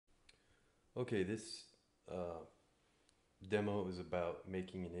Okay, this uh, demo is about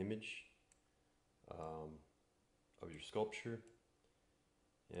making an image um, of your sculpture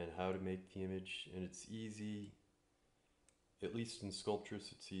and how to make the image. And it's easy, at least in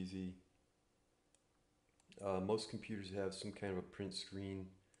Sculptris, it's easy. Most computers have some kind of a print screen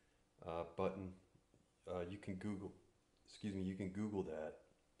button. You can you can Google that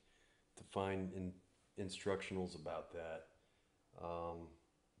to find instructionals about that. Um,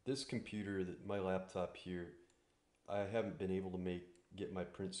 this computer, my laptop here, I haven't been able to get my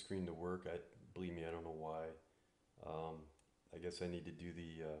print screen to work. Believe me, I don't know why. Um, I guess I need to do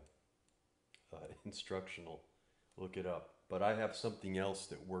the instructional, look it up. But I have something else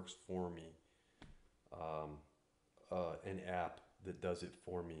that works for me, um, an app that does it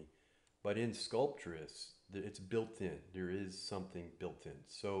for me. But in Sculptris, it's built in. There is something built in.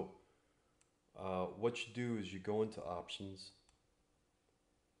 So what you do is you go into options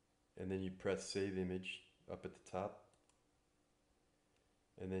and then you press save image up at the top.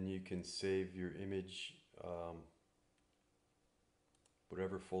 And then you can save your image,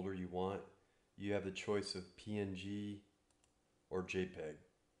 whatever folder you want. You have the choice of PNG or JPEG.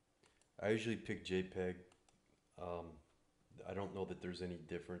 I usually pick JPEG. Um, I don't know that there's any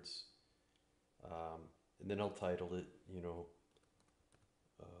difference. Um, and then I'll title it,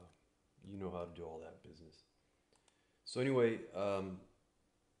 uh, you know how to do all that business. So anyway,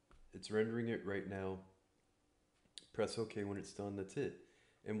 it's rendering it right now. Press OK when it's done. That's it.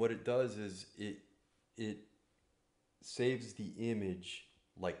 And what it does is it saves the image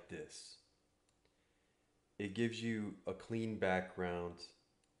like this. It gives you a clean background.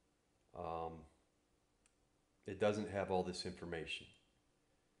 Um, it doesn't have all this information.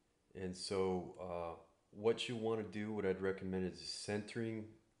 And so what you want to do, what I'd recommend is centering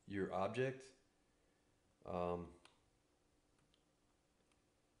your object. Um,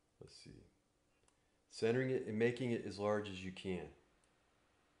 let's see. Centering it and making it as large as you can.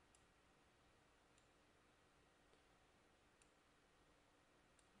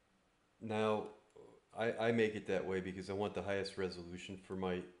 Now, I make it that way because I want the highest resolution for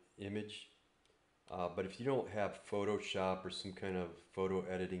my image. But if you don't have Photoshop or some kind of photo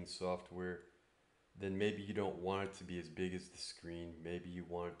editing software, then maybe you don't want it to be as big as the screen. Maybe you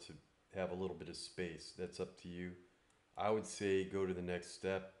want it to have a little bit of space. That's up to you. I would say go to the next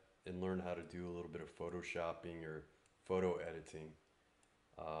step and learn how to do a little bit of photoshopping or photo editing.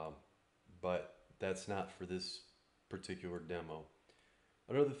 Um, but that's not for this particular demo.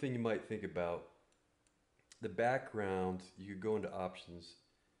 Another thing you might think about, the background, you could go into options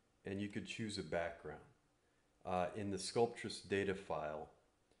and you could choose a background. In the Sculptris data file,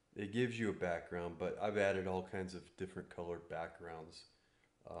 it gives you a background, but I've added all kinds of different colored backgrounds.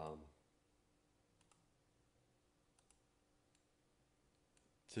 Um,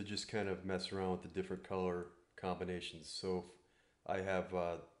 to just kind of mess around with the different color combinations. So if I have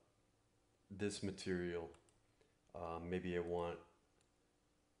this material, maybe I want,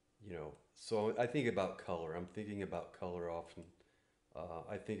 so I think about color. I'm thinking about color often.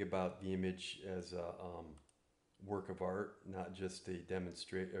 I think about the image as a work of art, not just a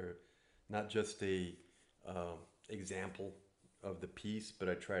demonstrate, not just a um, example of the piece, but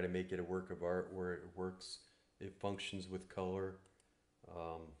I try to make it a work of art where it works, it functions with color.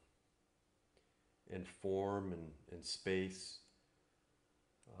 Um, and form and space.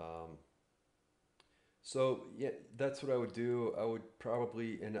 Um, so yeah, that's what I would do. I would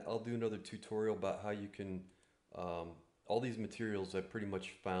probably, and I'll do another tutorial about how you can, all these materials I pretty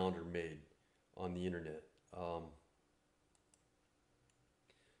much found or made on the internet.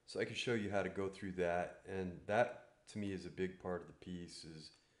 So I can show you how to go through that, and that to me is a big part of the piece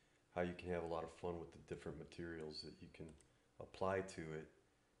is how you can have a lot of fun with the different materials that you can apply to it.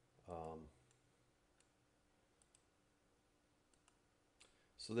 Um,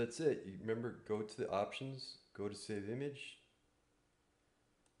 So that's it. You remember, go to the options, go to save image,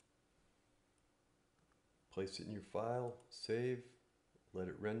 place it in your file, save, let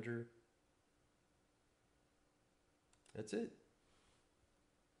it render. That's it.